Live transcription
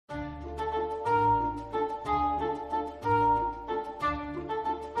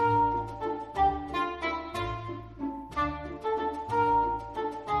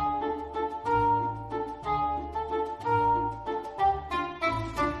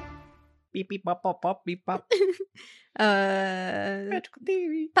Beep beep bop bop bop beep bop. Magical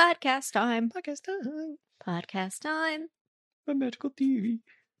TV. Podcast time. Podcast time. Podcast time. My magical TV.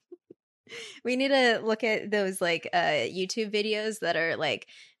 We need to look at those like YouTube videos that are like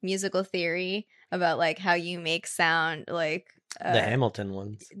musical theory about like how you make sound, like The Hamilton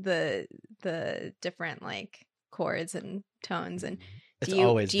ones. the different like chords and tones. And It's do you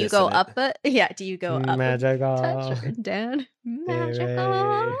always go dissonant. up a do you go up Magical. a touch or down?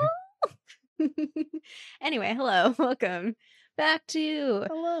 Magical. Anyway, hello, welcome back to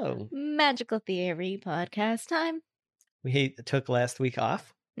Hello. Magical Theory Podcast time. We took last week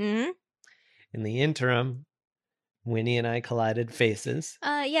off. Hmm. In the interim, Winnie and I collided faces.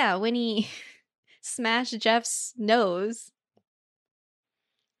 Yeah, when he smashed Jeff's nose.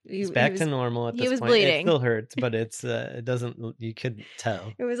 It's back to normal at this point. He was bleeding. It still hurts, but it's it doesn't. You could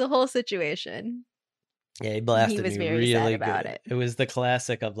tell. It was a whole situation. Yeah, he blasted He was me very really sad about good. it. It was the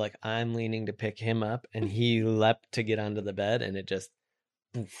classic of like I'm leaning to pick him up, and he leapt to get onto the bed, and it just.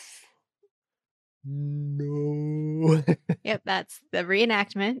 Poof. No. Yep, that's the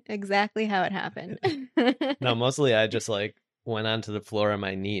reenactment. Exactly how it happened. No, mostly I just like went onto the floor on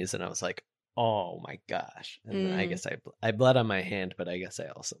my knees, and I was like, "Oh my gosh!" And then I guess I bled on my hand, but I guess I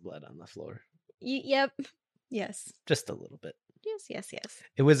also bled on the floor. Yep. Yes. Just a little bit. Yes.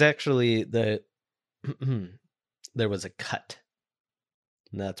 It was actually there was a cut.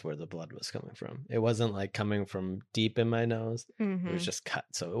 And that's where the blood was coming from. It wasn't like coming from deep in my nose. Mm-hmm. It was just cut,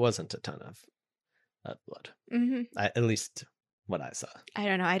 so it wasn't a ton of blood. Mm-hmm. At least what I saw. I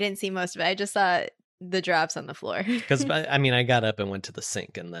don't know. I didn't see most of it. I just saw the drops on the floor. Because I mean, I got up and went to the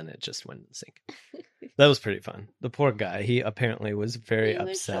sink, and then it just went in the sink. That was pretty fun. The poor guy. He apparently was very upset. He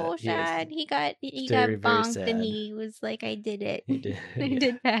was so sad. He got very, very bonked, sad. and he was like, "I did it. He did. I Yeah.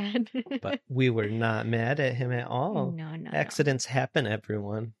 did bad." But we were not mad at him at all. No. Accidents happen,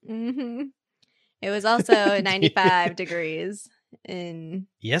 everyone. Mm-hmm. It was also 95 degrees in.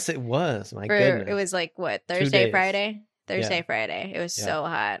 Yes, it was. My goodness. It was like what, 2 Thursday, days. Friday? Thursday, Yeah. Friday. It was Yeah. so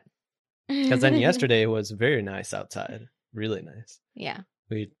hot. Because then yesterday was very nice outside. Really nice. Yeah.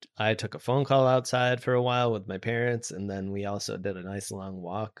 I took a phone call outside for a while with my parents, and then we also did a nice long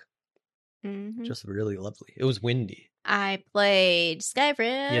walk. Mm-hmm. Just really lovely. It was windy. I played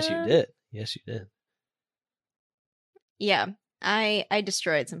Skyrim. Yes, you did. Yes, you did. Yeah. I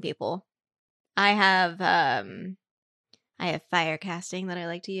destroyed some people. I have fire casting that I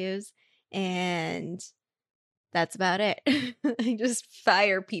like to use, and that's about it. I just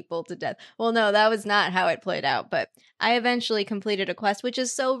fire people to death. Well, no, that was not how it played out, but I eventually completed a quest, which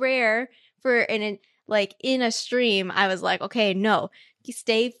is so rare for in a stream. I was like, okay, no, you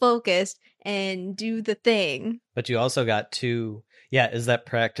stay focused and do the thing. But you also got 2. Yeah, is that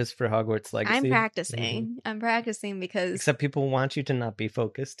practice for Hogwarts Legacy? I'm practicing. Mm-hmm. I'm practicing because Except people want you to not be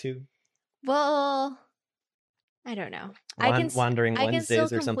focused too. well, I don't know. Wandering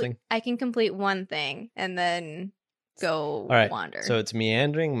Wednesdays or something. I can complete one thing and then go All right. wander. So it's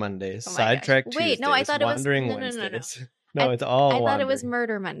meandering Mondays, Oh my sidetrack gosh. Tuesdays, Wait, no, I thought it was wandering no. Wednesdays. No, it's all I thought it was wandering.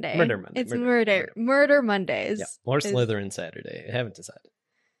 Murder Monday. Murder Monday. It's Murder Mondays. Yeah, or is- Slytherin Saturday. I haven't decided.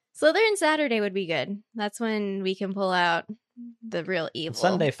 Slytherin Saturday would be good. That's when we can pull out the real evil.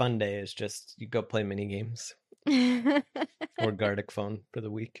 Sunday Fun Day is just you go play mini games or Gardic Phone for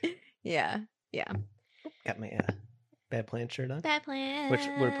the week. Yeah. Got my Bad Plan shirt on. Bad plans. Which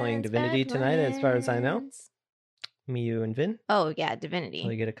we're playing Divinity bad tonight, as far as I know. plans. Me, you, and Vin. Oh yeah, Divinity.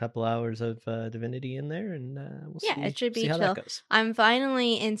 We get a couple hours of Divinity in there, and we'll see. Yeah, it should be see how chill. that goes. I'm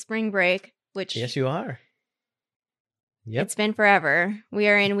finally in spring break, which Yes, you are. Yep. it's been forever. We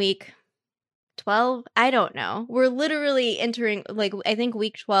are in week 12. I don't know. We're literally entering, like, I think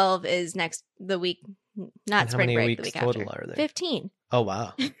week 12 is the week, And not how spring many break, weeks the week total after. are there? 15. Oh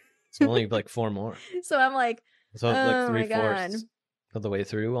wow! So only like 4 more. So I'm like, So Oh like my 3/4 of the way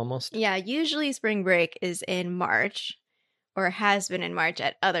through, almost. yeah, usually spring break is in March, or has been in March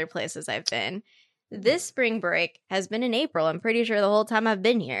at other places I've been. This spring break has been in April. I'm pretty sure the whole time I've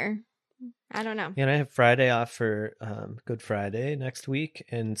been here. I don't know. And I have Friday off for Good Friday next week,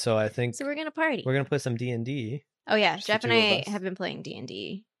 and so I think So we're gonna party. we're gonna play some D&D. Oh yeah, Just the Jeff and two of I us. have been playing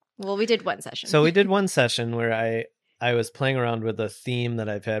D&D. Well, we did one session. So we did one session where I was playing around with a theme that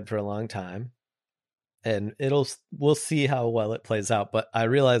I've had for a long time, and we'll see how well it plays out. But I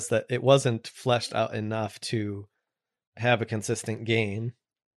realized that it wasn't fleshed out enough to have a consistent game.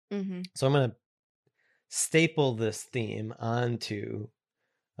 Mm-hmm. So I'm gonna staple this theme onto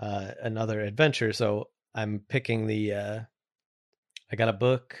another adventure. So I'm picking I got a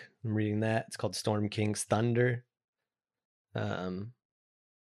book. I'm reading that. It's called Storm King's Thunder. So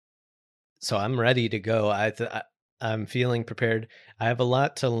I'm ready to go. I'm feeling prepared. I have a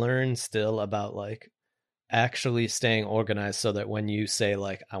lot to learn still about like actually staying organized so that when you say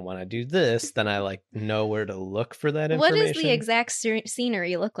like I want to do this, then I like know where to look for that What does information. the exact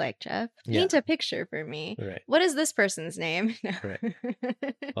scenery look like, Jeff? Paint Yeah. a picture for me. Right. What is this person's name? No. Right.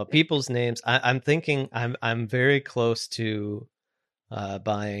 Well, people's names. I'm thinking I'm very close to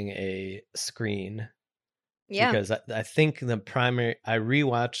buying a screen Yeah. because I think the primary. I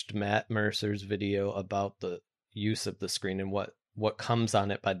rewatched Matt Mercer's video about the use of the screen and what comes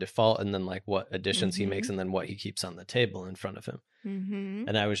on it by default, and then like what additions he makes, and then what he keeps on the table in front of him. Mm-hmm.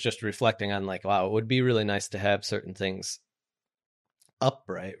 And I was just reflecting on like, wow, it would be really nice to have certain things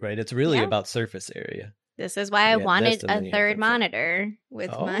upright, right? It's really Yeah. about surface area. This is why I You got wanted this, and then a you have third the front. monitor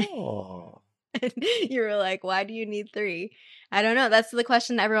with my. Oh, You were like, why do you need 3? I don't know. That's the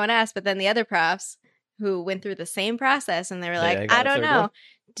question everyone asked. But then the other profs who went through the same process and they were They like, got I a don't third know. one?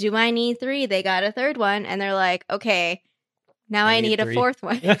 Do I need 3? They got a third one. And they're like, okay, now I need a 3. 4th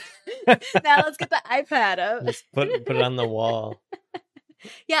one. Now let's get the iPad up. Just put it on the wall.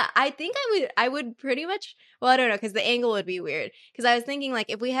 Yeah, I think I would pretty much, well, I don't know, because the angle would be weird. Because I was thinking, like,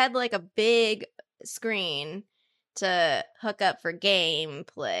 if we had, like, a big screen to hook up for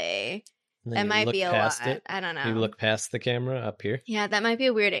gameplay, And then that you might look be a past lot. it. I don't know. You look past the camera up here. Yeah, that might be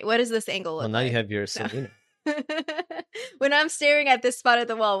a weird. What does this angle look Well, now like? you have your Selena. When I'm staring at this spot at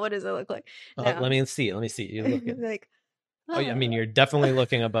the wall, what does it look like? Let me see. You look at it. Like, Oh, I mean, you're definitely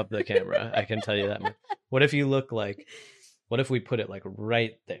looking above the camera. I can tell you that much. What if you look like? What if we put it like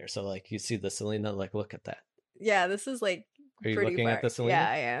right there? So like you see the Selena. Like look at that. yeah, this is like. Are you pretty looking far. at the Selena? Yeah,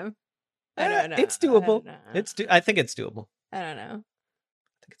 I am. I don't know. It's I doable. don't know. I think it's doable. I don't know.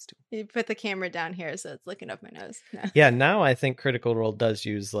 I think it's doable. You put the camera down here so it's looking up my nose. No. Yeah, now I think Critical Role does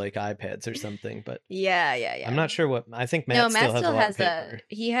use like iPads or something, but Yeah. I'm not sure what. I think Matt No, still Matt has still a lot has of paper.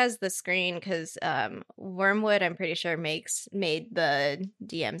 he has the screen because Wormwood, I'm pretty sure made the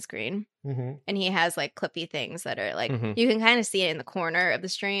DM screen, and he has like clippy things that are like you can kind of see it in the corner of the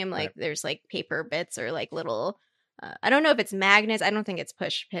stream. Like there's like paper bits or like little. I don't know if it's magnets. I don't think it's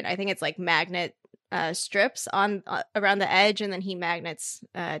push pin. I think it's like magnet strips on around the edge, and then he magnets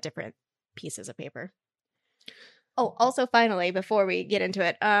different pieces of paper. Oh, also, finally, before we get into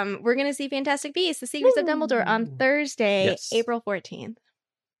it, we're going to see Fantastic Beasts: The Secrets of Dumbledore on Thursday, Yes. April 14th.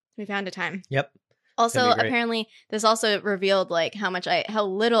 We found a time. Yep. Also, apparently, this also revealed like how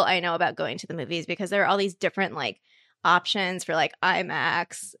little I know about going to the movies, because there are all these different like options for like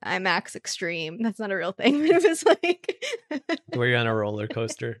IMAX Extreme. That's not a real thing. It was like Where you're on a roller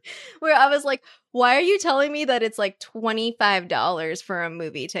coaster. where I was like, why are you telling me that it's like $25 for a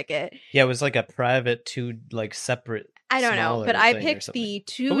movie ticket? Yeah, it was like a private separate. I don't know, but I picked the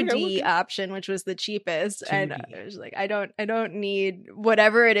 2D Okay. option, which was the cheapest, 2D. and I was like, I don't need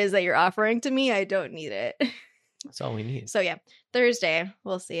whatever it is that you're offering to me. I don't need it. That's all we need. So yeah, Thursday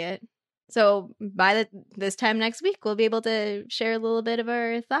we'll see it. So by this time next week, we'll be able to share a little bit of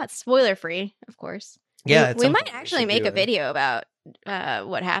our thoughts, spoiler free, of course. Yeah, we might actually make a video about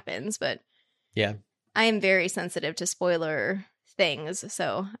what happens, but yeah, I am very sensitive to spoiler things,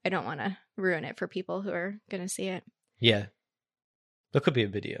 so I don't want to ruin it for people who are going to see it. Yeah, there could be a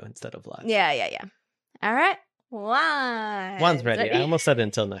video instead of live. Yeah. All right, Juan's ready. I almost said it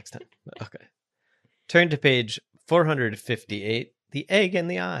until next time. But okay. Turn to page 458. The Egg in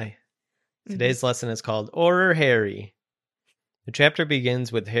the Eye. Today's lesson is called Order Harry. The chapter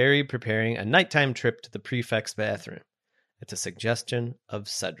begins with Harry preparing a nighttime trip to the prefect's bathroom at the suggestion of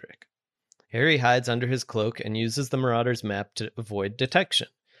Cedric. Harry hides under his cloak and uses the Marauder's map to avoid detection.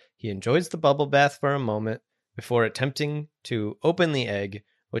 He enjoys the bubble bath for a moment before attempting to open the egg,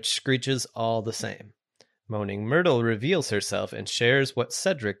 which screeches all the same. Moaning Myrtle reveals herself and shares what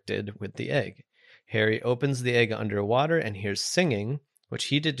Cedric did with the egg. Harry opens the egg underwater and hears singing, which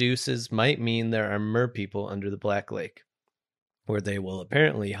he deduces might mean there are merpeople under the Black Lake, where they will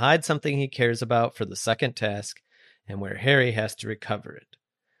apparently hide something he cares about for the second task, and where Harry has to recover it.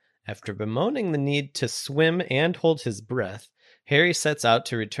 After bemoaning the need to swim and hold his breath, Harry sets out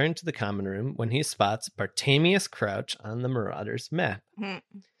to return to the common room when he spots Bartemius Crouch on the Marauder's map.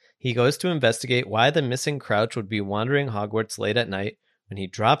 He goes to investigate why the missing Crouch would be wandering Hogwarts late at night when he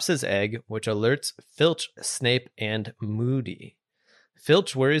drops his egg, which alerts Filch, Snape, and Moody.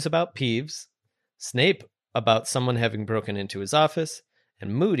 Filch worries about Peeves, Snape about someone having broken into his office,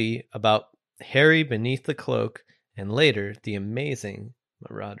 and Moody about Harry beneath the cloak, and later the amazing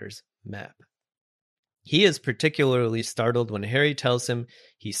Marauder's map. He is particularly startled when Harry tells him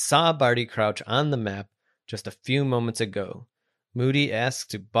he saw Barty Crouch on the map just a few moments ago. Moody asks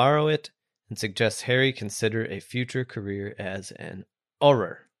to borrow it and suggests Harry consider a future career as an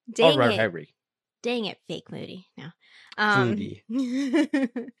Auror. Dang Auror it. Harry. Dang it, fake Moody. No. Foodie.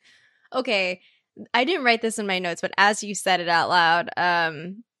 Okay, I didn't write this in my notes, but as you said it out loud,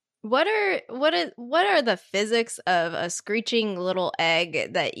 what are the physics of a screeching little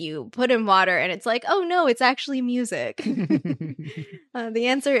egg that you put in water and it's like, oh no, it's actually music? The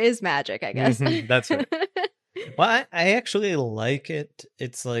answer is magic, I guess. That's right. Well, I actually like it.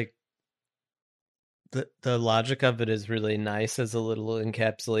 It's like the logic of it is really nice as a little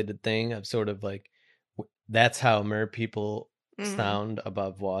encapsulated thing of sort of like that's how mer people sound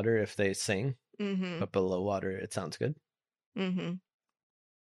above water if they sing, but below water it sounds good. And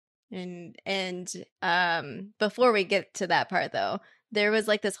before we get to that part though, there was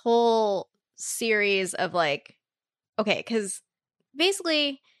like this whole series of like, okay, because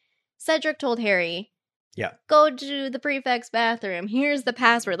basically Cedric told Harry, yeah, go to the prefect's bathroom, here's the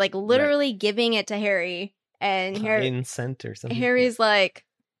password, like literally giving it to Harry, and Pine scent or something. Harry's like,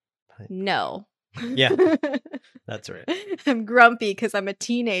 no. Yeah, that's right. I'm grumpy because I'm a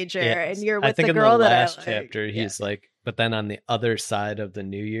teenager and you're with the girl that I like. In the last chapter, he's like, but then on the other side of the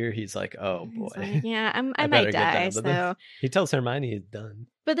new year, he's like, oh boy. Like, yeah, I might die. So he tells Hermione he's done.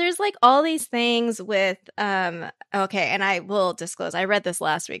 But there's like all these things with, okay, and I will disclose, I read this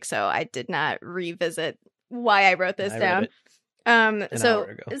last week, so I did not revisit why I wrote this down. So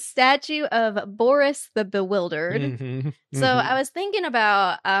statue of Boris the Bewildered. So I was thinking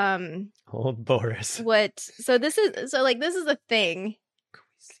about old Boris. So this is a thing. Could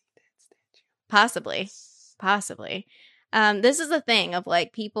we see that statue? Possibly. This is a thing of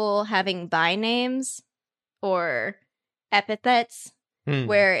like people having by names or epithets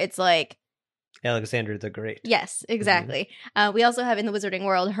where it's like Alexander the Great. Yes, exactly. We also have in the Wizarding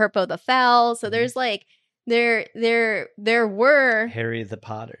world Herpo the Foul. So there's like there were Harry the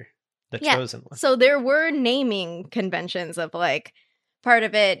Potter, the chosen one. So there were naming conventions of like part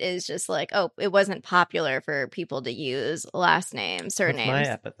of it is just like, oh, it wasn't popular for people to use last names, surnames. What's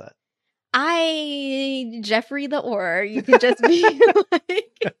my epithet? Jeffrey the Orr. You could just be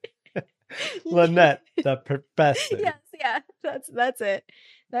like Lynette the Professor. Yes, yeah, that's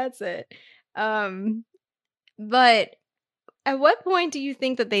it. But at what point do you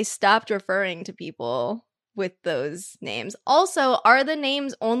think that they stopped referring to people with those names? Also, are the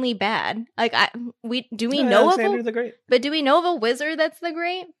names only bad? Like, do we know Alexander of the Great? But do we know of a wizard that's the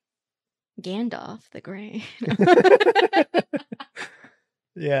Great? Gandalf the Great.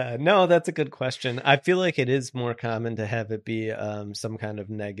 Yeah, no, that's a good question. I feel like it is more common to have it be some kind of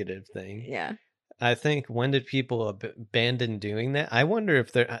negative thing. Yeah. I think, when did people abandon doing that? I wonder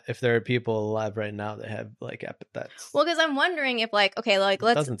if there are people alive right now that have like epithets. Well, because I'm wondering if like, okay, like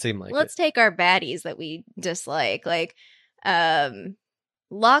doesn't seem like let's take our baddies that we dislike, like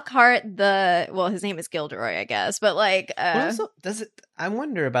Lockhart his name is Gilderoy, I guess, but like also, I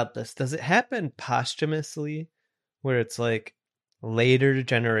wonder about this. Does it happen posthumously where it's like later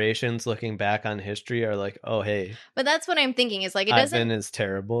generations looking back on history are like, oh hey, but that's what I'm thinking is like it doesn't. Ivan is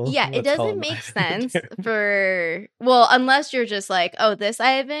terrible. Yeah, it doesn't make sense unless you're just like, oh, this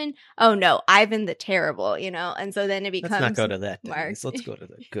Ivan, oh no, Ivan the Terrible, and so then it becomes. Let's not go to that Denny's. Let's go to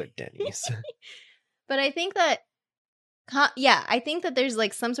the good Denny's. But I think that, I think that there's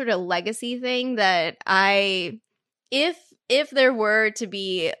like some sort of legacy thing that if there were to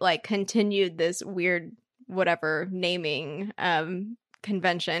be like continued this weird whatever naming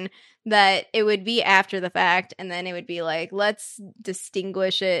convention, that it would be after the fact, and then it would be like, let's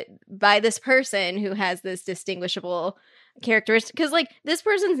distinguish it by this person who has this distinguishable characteristic, because like this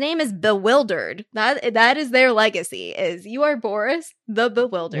person's name is Bewildered. That is their legacy, is you are Boris the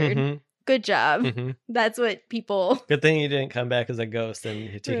Bewildered. Good job. That's what people. Good thing he didn't come back as a ghost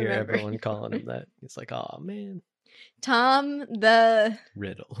and to hear everyone calling him that. He's like, oh man, Tom the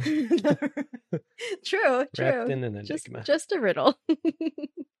Riddle. True. Wrapped in an enigma. Just a riddle.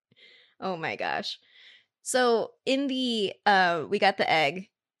 Oh my gosh. So in the we got the egg.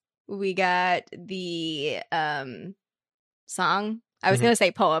 We got the song. I was gonna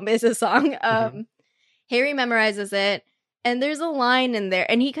say poem. It's a song. Harry memorizes it, and there's a line in there,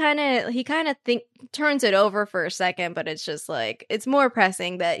 and he kind of turns it over for a second, but it's just like it's more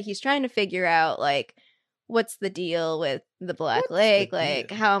pressing that he's trying to figure out like, what's the deal with the Black Lake? Like,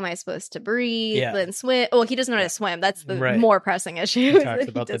 how am I supposed to breathe and swim? Well, he doesn't know how to swim. That's the more pressing issue. He talks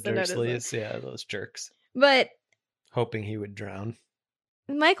about the Dursleys. Yeah, those jerks. But hoping he would drown.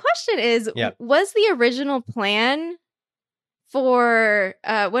 My question is, was the original plan for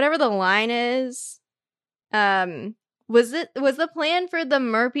whatever the line is, was the plan for the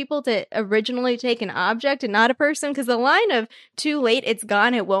mer people to originally take an object and not a person? Because the line of too late, it's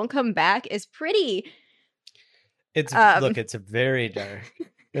gone, it won't come back is pretty... Look, it's very dark.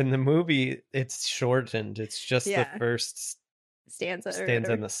 In the movie, it's shortened. It's just the Yeah. first Stanza or stanza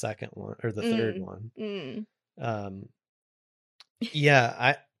whatever. and the second one or the third one. Mm. Um,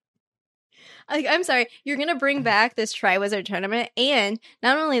 yeah, I'm sorry, you're gonna bring back this Triwizard Tournament, and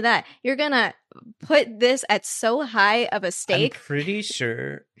not only that, you're gonna put this at so high of a I'm stake. pretty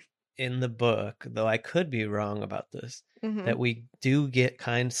sure in the book, though I could be wrong about this, Mhm. that we do get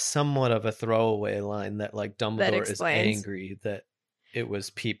somewhat of a throwaway line that like Dumbledore is explains. angry that it was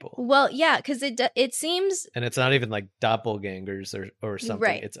people. Well, yeah, because it seems And it's not even like doppelgangers or something.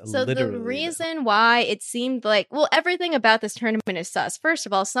 right. It's So the literally them. reason why it seemed like, well, everything about this tournament is sus. First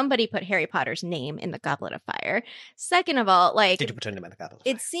of all, somebody put Harry Potter's name in the Goblet of Fire. Second of all, like, Did you pretend to the Goblet of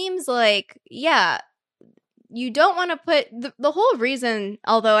it Fire? seems like, yeah, you don't want to put the whole reason,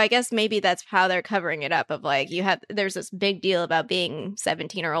 although I guess maybe that's how they're covering it up, of like, there's this big deal about being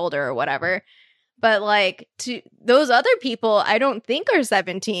 17 or older or whatever. But like, to those other people, I don't think are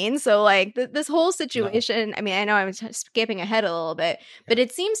 17. So like this whole situation, no. I mean, I know I'm skipping ahead a little bit, but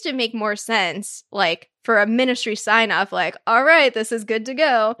it seems to make more sense, like for a ministry sign off, like, all right, this is good to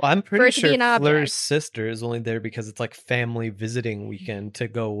go. Well, I'm pretty sure Fleur's sister is only there because it's like family visiting weekend to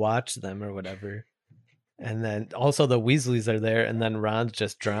go watch them or whatever. And then also the Weasleys are there, and then Ron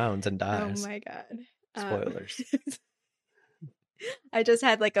just drowns and dies. Oh my god. Spoilers. I just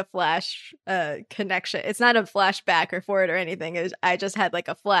had like a flash connection. It's not a flashback or forward or anything. I just had like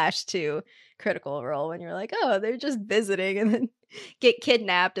a flash to Critical Role when you're like, oh, they're just visiting and then get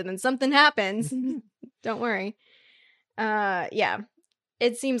kidnapped and then something happens. Don't worry. Yeah.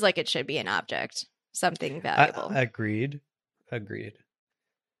 It seems like it should be an object. Something valuable. Agreed.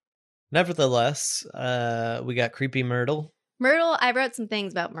 Nevertheless, we got creepy Myrtle. Myrtle, I wrote some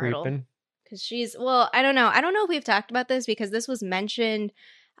things about Myrtle. Creeping. Because she's, well, I don't know. I don't know if we've talked about this because this was mentioned.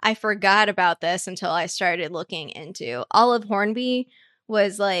 I forgot about this until I started looking into Olive Hornby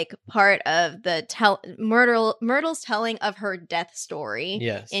was like part of the Myrtle's telling of her death story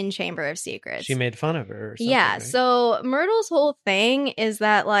in Chamber of Secrets. She made fun of her or something, yeah, right? So Myrtle's whole thing is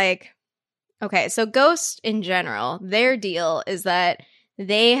that like, okay, so ghosts in general, their deal is that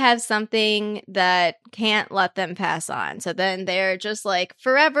they have something that can't let them pass on. So then they're just like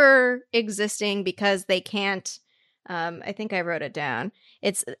forever existing because they can't. I think I wrote it down.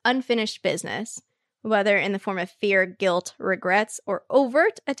 It's unfinished business, whether in the form of fear, guilt, regrets, or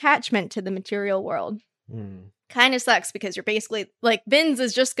overt attachment to the material world. Kind of sucks because you're basically like Binns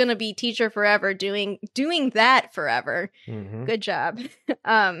is just going to be teacher forever doing that forever. Mm-hmm. Good job.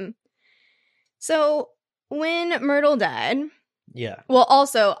 So when Myrtle died. Yeah. Well,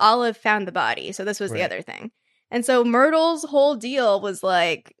 also, Olive found the body, so this was the other thing. And so Myrtle's whole deal was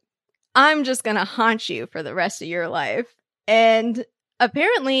like, I'm just gonna haunt you for the rest of your life. And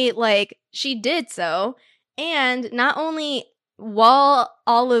apparently, like, she did so. And not only while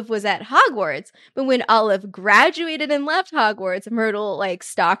Olive was at Hogwarts, but when Olive graduated and left Hogwarts, Myrtle, like,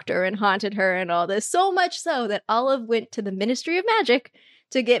 stalked her and haunted her and all this. So much so that Olive went to the Ministry of Magic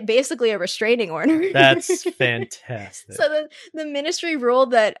to get basically a restraining order. That's fantastic. So the ministry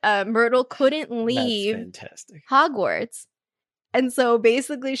ruled that Myrtle couldn't leave Hogwarts. And so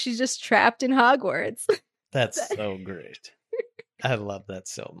basically she's just trapped in Hogwarts. That's so great. I love that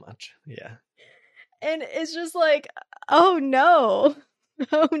so much. Yeah. And it's just like, oh no.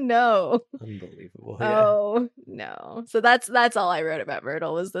 Oh no. Unbelievable. Yeah. Oh no. So that's all I wrote about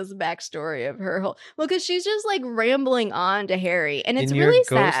Myrtle was this backstory of her whole, well, because she's just like rambling on to Harry, and it's really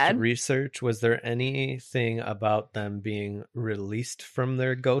sad. In your ghost research, was there anything about them being released from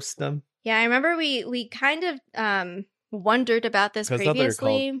their ghostdom? Yeah, I remember we kind of wondered about this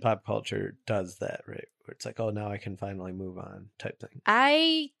previously. Because other pop culture does that, right? Where it's like, oh, now I can finally move on type thing.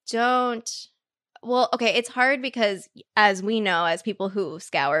 I don't. Well, okay, it's hard because, as we know, as people who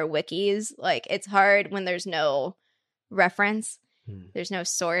scour wikis, like, it's hard when there's no reference, there's no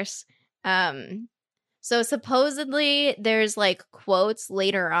source. So supposedly there's, like, quotes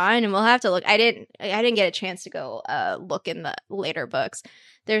later on, and we'll have to look. I didn't get a chance to go look in the later books.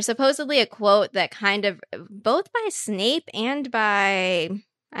 There's supposedly a quote that kind of, both by Snape and by,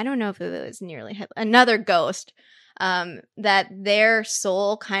 I don't know if it was nearly another ghost, that their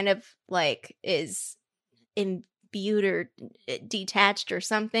soul kind of like is imbued or detached or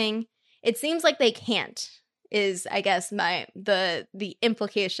something. It seems like they can't, is I guess the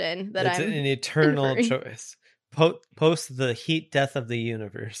implication that it's an eternal choice. Post the heat death of the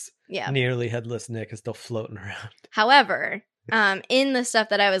universe. Yeah. Nearly headless Nick is still floating around. However, in the stuff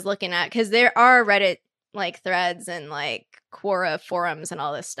that I was looking at, because there are Reddit like threads and like Quora forums and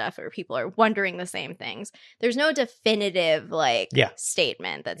all this stuff where people are wondering the same things. There's no definitive like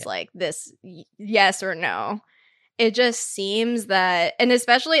statement that's like this yes or no. it just seems that, and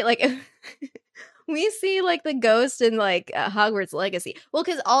especially like we see like the ghost in like Hogwarts Legacy. Well,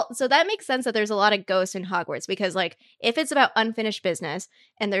 so that makes sense that there's a lot of ghosts in Hogwarts, because like if it's about unfinished business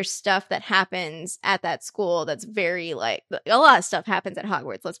and there's stuff that happens at that school that's very like a lot of stuff happens at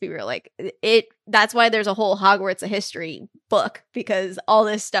Hogwarts. Let's be real, like that's why there's a whole Hogwarts a history book, because all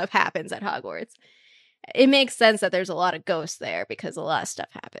this stuff happens at Hogwarts. It makes sense that there's a lot of ghosts there because a lot of stuff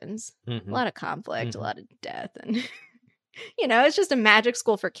happens, a lot of conflict, a lot of death, and you know, it's just a magic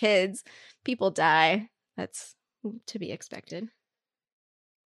school for kids. People die. That's to be expected.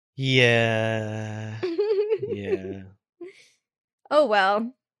 Yeah. Yeah. Oh,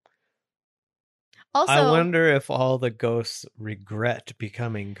 well. Also, I wonder if all the ghosts regret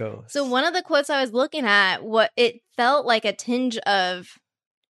becoming ghosts. So one of the quotes I was looking at, it felt like a tinge of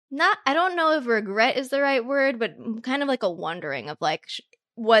I don't know if regret is the right word, but kind of like a wondering of like,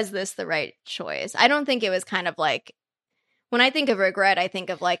 was this the right choice? I don't think it was kind of like, when I think of regret, I think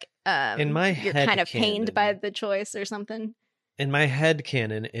of like, in my you're head kind of canon, pained by the choice or something. In my head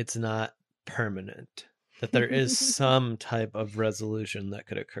canon, it's not permanent. That there is some type of resolution that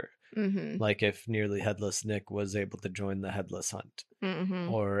could occur. Mm-hmm. Like if Nearly Headless Nick was able to join the Headless Hunt.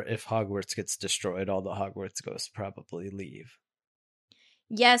 Mm-hmm. Or if Hogwarts gets destroyed, all the Hogwarts ghosts probably leave.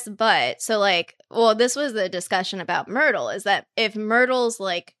 Yes, but so like, well, this was the discussion about Myrtle, is that if Myrtle's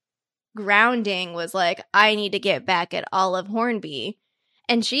like grounding was like, I need to get back at Olive Hornby,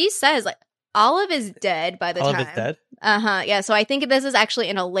 and she says like Olive is dead by the time. Olive is dead? Yeah, so I think this is actually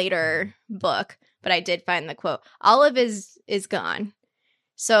in a later book, but I did find the quote. Olive is gone.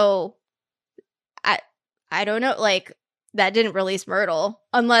 So I don't know, like that didn't release Myrtle,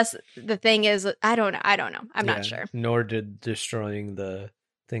 unless the thing is, I don't know. I'm not sure. Nor did destroying the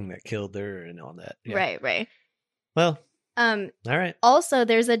thing that killed her and all that. Yeah. Right. Well, all right. Also,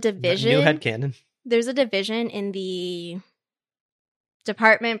 there's a division. New headcanon. There's a division in the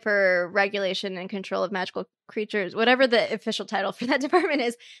Department for Regulation and Control of Magical Creatures, whatever the official title for that department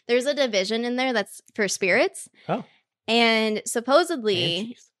is. There's a division in there that's for spirits. Oh. And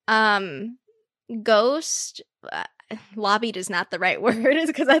supposedly, ghost lobbied is not the right word,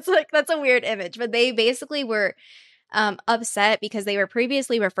 because that's a weird image. But they basically were upset because they were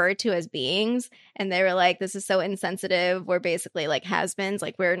previously referred to as beings, and they were like, this is so insensitive, we're basically like has-beens,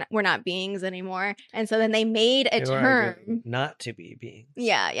 like we're not beings anymore. And so then they made a term not to be beings.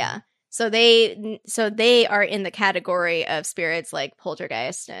 Yeah. So they are in the category of spirits like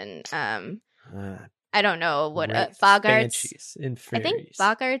poltergeist and I don't know what Boggarts. I think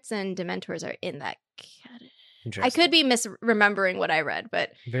Boggarts and Dementors are in that category. I could be misremembering what I read,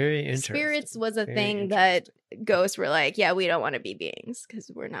 but very interesting. Spirits was a thing that ghosts were like, yeah, we don't want to be beings because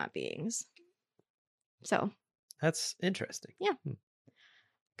we're not beings. So that's interesting. Yeah.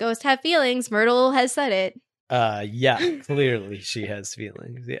 Ghosts have feelings. Myrtle has said it. Yeah, clearly she has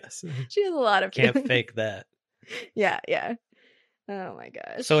feelings. Yes. She has a lot of feelings. Can't fake that. Yeah. Oh my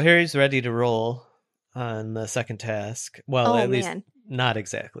gosh. So Harry's ready to roll on the second task. Well, at least not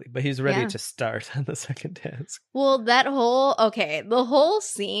exactly, but he's ready to start on the second task. Well, the whole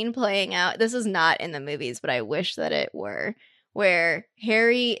scene playing out, this is not in the movies, but I wish that it were, where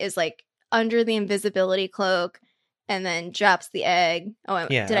Harry is like under the invisibility cloak and then drops the egg. Oh,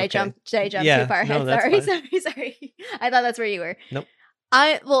 did I jump too far ahead? Sorry. I thought that's where you were. Nope.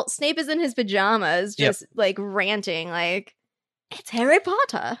 Snape is in his pajamas, just like ranting, like, it's Harry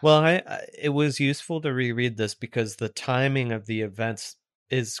Potter. Well, it was useful to reread this because the timing of the events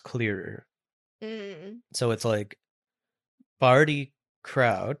is clearer. So it's like Barty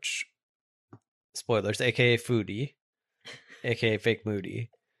Crouch, spoilers, aka Foodie, aka Fake Moody,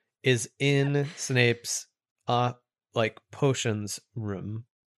 is in Snape's like potions room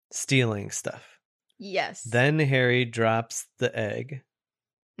stealing stuff. Yes. Then Harry drops the egg.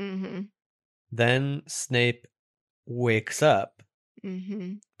 Then Snape wakes up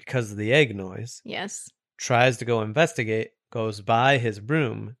because of the egg noise. Yes. Tries to go investigate, goes by his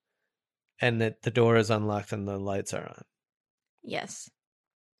room, and the door is unlocked and the lights are on. Yes.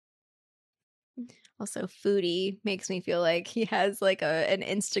 Also, Foodie makes me feel like he has like an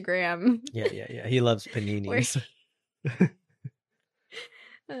Instagram. Yeah. He loves paninis.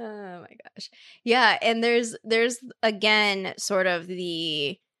 Oh my gosh. Yeah, and there's again sort of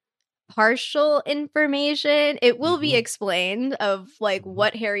the partial information. It will be explained of like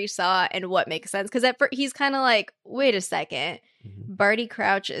what Harry saw and what makes sense, because he's kind of like, wait a second, Barty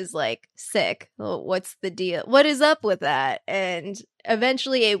Crouch is like sick. Well, what's the deal? What is up with that? And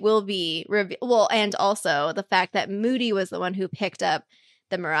eventually it will be and also the fact that Moody was the one who picked up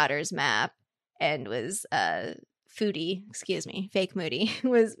the Marauders map and was Fake Moody,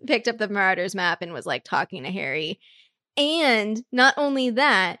 was picked up the Marauders map and was like talking to Harry. And not only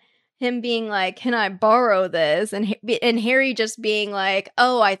that, him being like, "Can I borrow this?" and Harry just being like,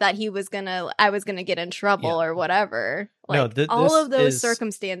 "Oh, I thought I was gonna get in trouble or whatever." Like all of those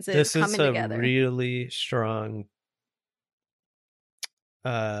circumstances coming together. This is a really strong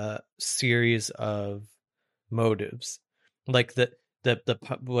series of motives, like the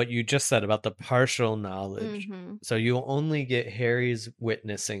what you just said about the partial knowledge. So you only get Harry's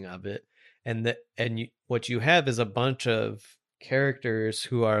witnessing of it, and what you have is a bunch of characters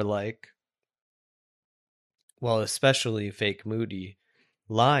who are like, well, especially Fake Moody,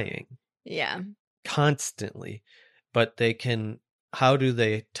 lying constantly, but how do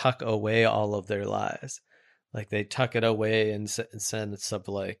they tuck away all of their lies? Like they tuck it away in sense of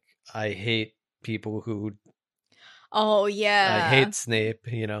like, I hate people who I hate Snape,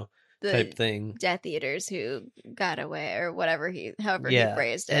 type thing. Death Eaters who got away, or whatever however he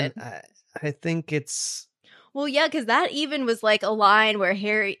phrased it. And I think it's... Well, yeah, because that even was like a line where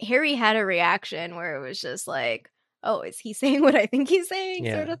Harry had a reaction where it was just like, oh, is he saying what I think he's saying,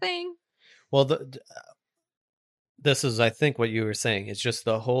 sort of thing? Well, this is, I think, what you were saying. It's just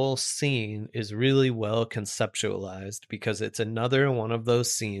the whole scene is really well conceptualized, because it's another one of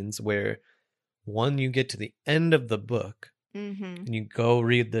those scenes where, one, you get to the end of the book and you go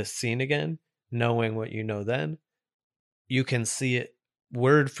read this scene again, knowing what you know then, you can see it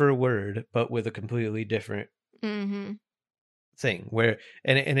word for word, but with a completely different thing. Where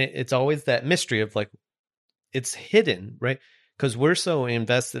it's always that mystery of like, it's hidden, right? Because we're so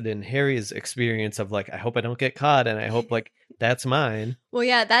invested in Harry's experience of like, I hope I don't get caught, and I hope like that's mine. Well,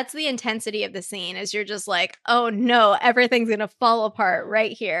 yeah, that's the intensity of the scene, is you're just like, oh no, everything's gonna fall apart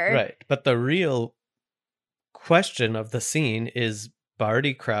right here. Right. But the real question of the scene is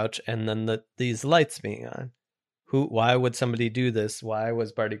Barty Crouch and then these lights being on. Why would somebody do this? Why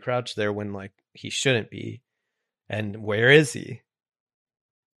was Barty Crouch there when like he shouldn't be? And where is he?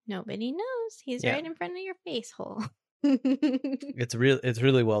 Nobody knows. He's right in front of your face hole. It's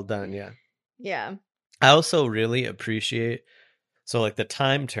really well done. Yeah. I also really appreciate, so like the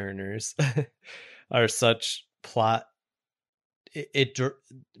Time Turners are such plot. It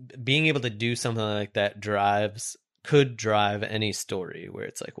being able to do something like that could drive any story where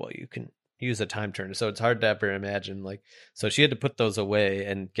it's like, well, you can use a time turner. So it's hard to ever imagine, like, so she had to put those away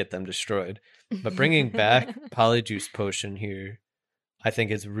and get them destroyed. But bringing back Polyjuice Potion here, I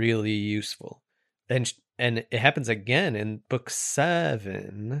think is really useful. And it happens again in book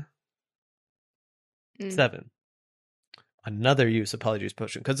 7. 7. Another use of Polyjuice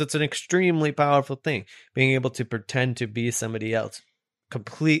Potion, because it's an extremely powerful thing, being able to pretend to be somebody else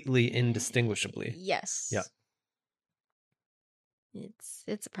completely indistinguishably. Yes. Yeah.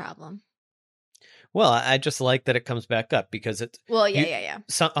 It's a problem. Well, I just like that it comes back up, because it's... Well, yeah.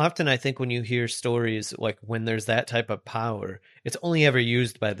 So often I think when you hear stories, like when there's that type of power, it's only ever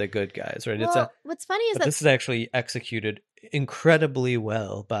used by the good guys, right? Well, what's funny is that this is actually executed incredibly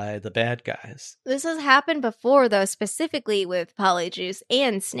well by the bad guys. This has happened before, though, specifically with Polyjuice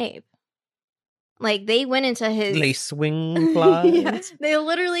and Snape. Like, they went into his... They swing flies. Yeah, they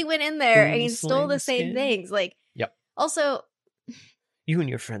literally went in there and he stole the same things. Like, yep. Also... You and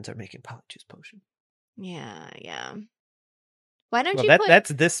your friends are making Polyjuice Potion. Yeah. Why don't that's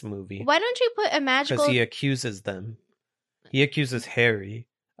this movie. Why don't you put a magical... Because he accuses them. He accuses Harry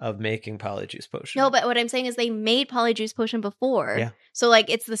of making Polyjuice Potion. No, but what I'm saying is they made Polyjuice Potion before. Yeah. So, like,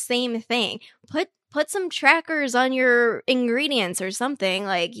 it's the same thing. Put some trackers on your ingredients or something.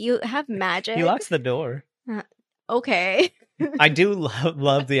 Like, you have magic. He locks the door. Okay. I do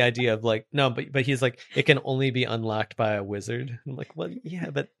love the idea of like, no, but he's like, it can only be unlocked by a wizard. I'm like, well, yeah,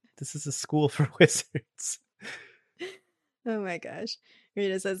 but this is a school for wizards. Oh my gosh.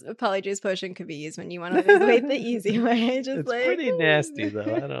 Rita says a Polyjuice Potion could be used when you want to lose weight the easy way. It's pretty nasty though.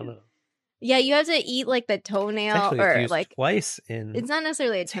 I don't know. Yeah, you have to eat like the toenail, it's or like twice in. It's not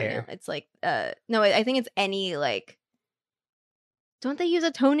necessarily a toenail. Hair. It's like no, I think it's any like. Don't they use a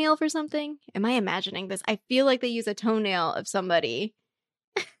toenail for something? Am I imagining this? I feel like they use a toenail of somebody.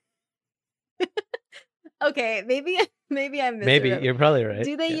 Okay, maybe I'm missing. Maybe you're probably right.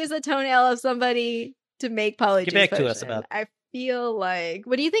 Do they use a toenail of somebody to make Polyjuice Potion? Get back to us about. I feel like.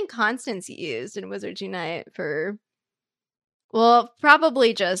 What do you think Constance used in Wizards Unite for? Well,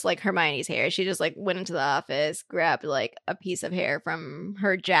 probably just like Hermione's hair. She just like went into the office, grabbed like a piece of hair from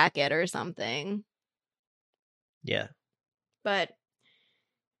her jacket or something. Yeah. But.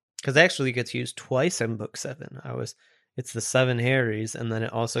 Because actually it gets used twice in book 7. It's the 7 Harrys, and then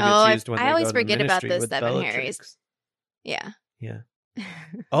it also gets used when I always forget about the 7 Harrys. Yeah.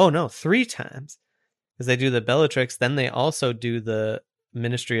 Oh no, 3 times. Because they do the Bellatrix, then they also do the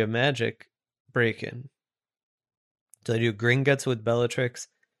Ministry of Magic break-in. So they do Gringotts with Bellatrix,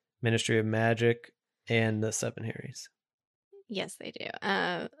 Ministry of Magic, and the Seven Harrys. Yes, they do.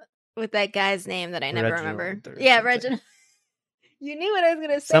 With that guy's name that I never remember. Reginald or Yeah, something. Reginald. You knew what I was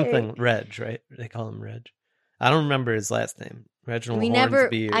going to say. Something Reg, right? They call him Reg. I don't remember his last name. Reginald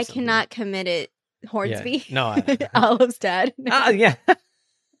Hornsby or I something. cannot commit it. Hornsby? Yeah. No, I Olive's dad. yeah.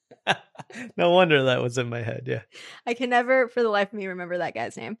 No wonder that was in my head, yeah. I can never, for the life of me, remember that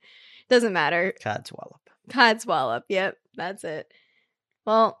guy's name. Doesn't matter. Codswallop. Codswallop. Yep, that's it.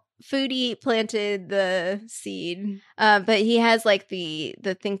 Well, Foodie planted the seed, but he has like the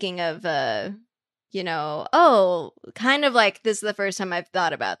thinking of, kind of like this is the first time I've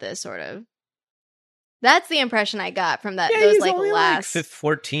thought about this, sort of. That's the impression I got from that. Yeah, those he's like only last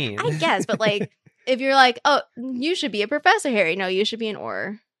 14. I guess, but like if you're like, oh, you should be a professor, Harry. No, you should be an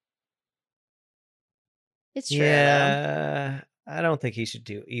Auror. It's true. Yeah, I don't think he should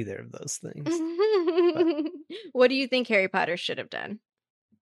do either of those things. What do you think Harry Potter should have done?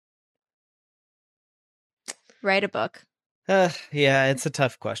 Write a book. Yeah, it's a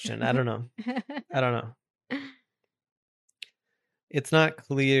tough question. I don't know. It's not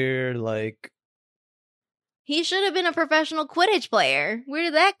clear, like... He should have been a professional Quidditch player. Where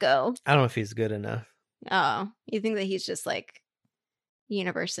did that go? I don't know if he's good enough. Oh, you think that he's just like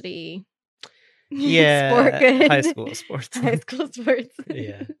university... Yeah, sport good. high school sports. High school sports.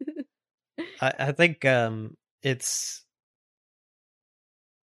 Yeah. I think it's...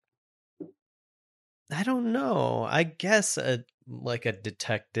 I don't know. I guess like a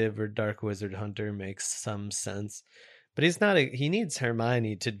detective or dark wizard hunter makes some sense. But he's not he needs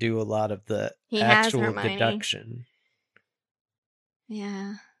Hermione to do a lot of the actual deduction.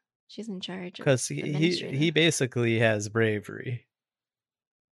 Yeah. She's in charge. Because he basically has bravery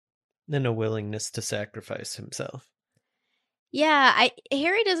and a willingness to sacrifice himself. Yeah,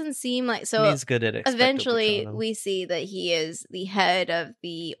 Harry doesn't seem like so. He's good at eventually we see that he is the head of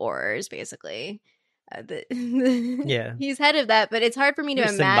the Aurors, basically. Yeah, he's head of that, but it's hard for me to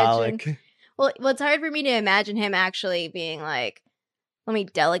imagine. Symbolic. Well, it's hard for me to imagine him actually being like, let me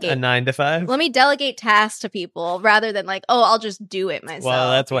delegate a 9 to 5. Let me delegate tasks to people rather than like, oh, I'll just do it myself. Well,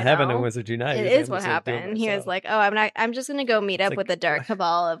 that's what happened in Wizards Unite. It is what happened. He was like, oh, I'm just gonna go meet up with the dark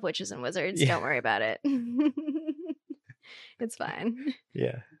cabal of witches and wizards. Yeah. Don't worry about it. It's fine.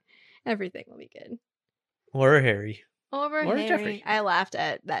 Yeah, everything will be good. Or Harry. Or Harry. Jeffrey. I laughed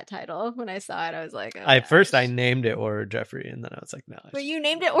at that title when I saw it. I was like, oh, first I named it Or Jeffrey, and then I was like, no. But you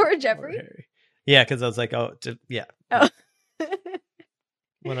named it Or Jeffrey? Or Harry. Yeah, because I was like, yeah. Oh.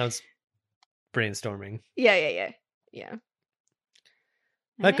 When I was brainstorming. Yeah.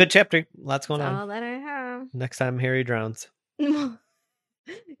 A good chapter. Lots going on. All that I have. Next time Harry drowns.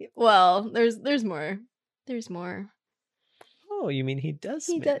 Well, there's more. There's more. Oh, you mean he does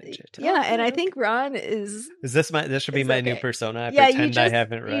manage it? Yeah, and I think Ron is. This should be my new persona? I pretend I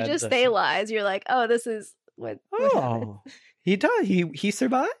haven't read. You just say lies. You're like, oh, this is what. Oh, he does. He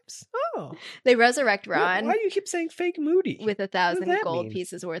survives. Oh, they resurrect Ron. Why do you keep saying fake Moody with 1,000 gold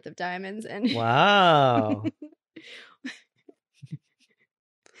pieces worth of diamonds? And wow.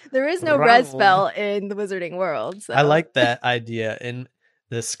 There is no res spell in the wizarding world. So. I like that idea. In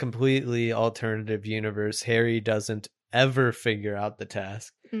this completely alternative universe, Harry doesn't ever figure out the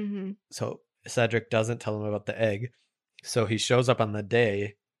task. Mm-hmm. So Cedric doesn't tell him about the egg. So he shows up on the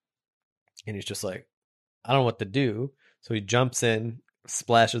day and he's just like, I don't know what to do. So he jumps in,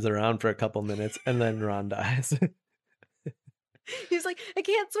 splashes around for a couple minutes, and then Ron dies. He's like, I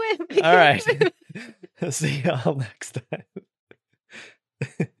can't swim. All right. See y'all next time.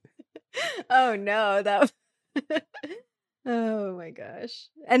 Oh no, oh my gosh.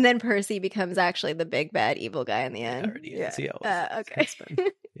 And then Percy becomes actually the big bad evil guy in the end. Already is. Okay.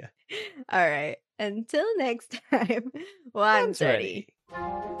 Yeah. All right. Until next time. One's ready.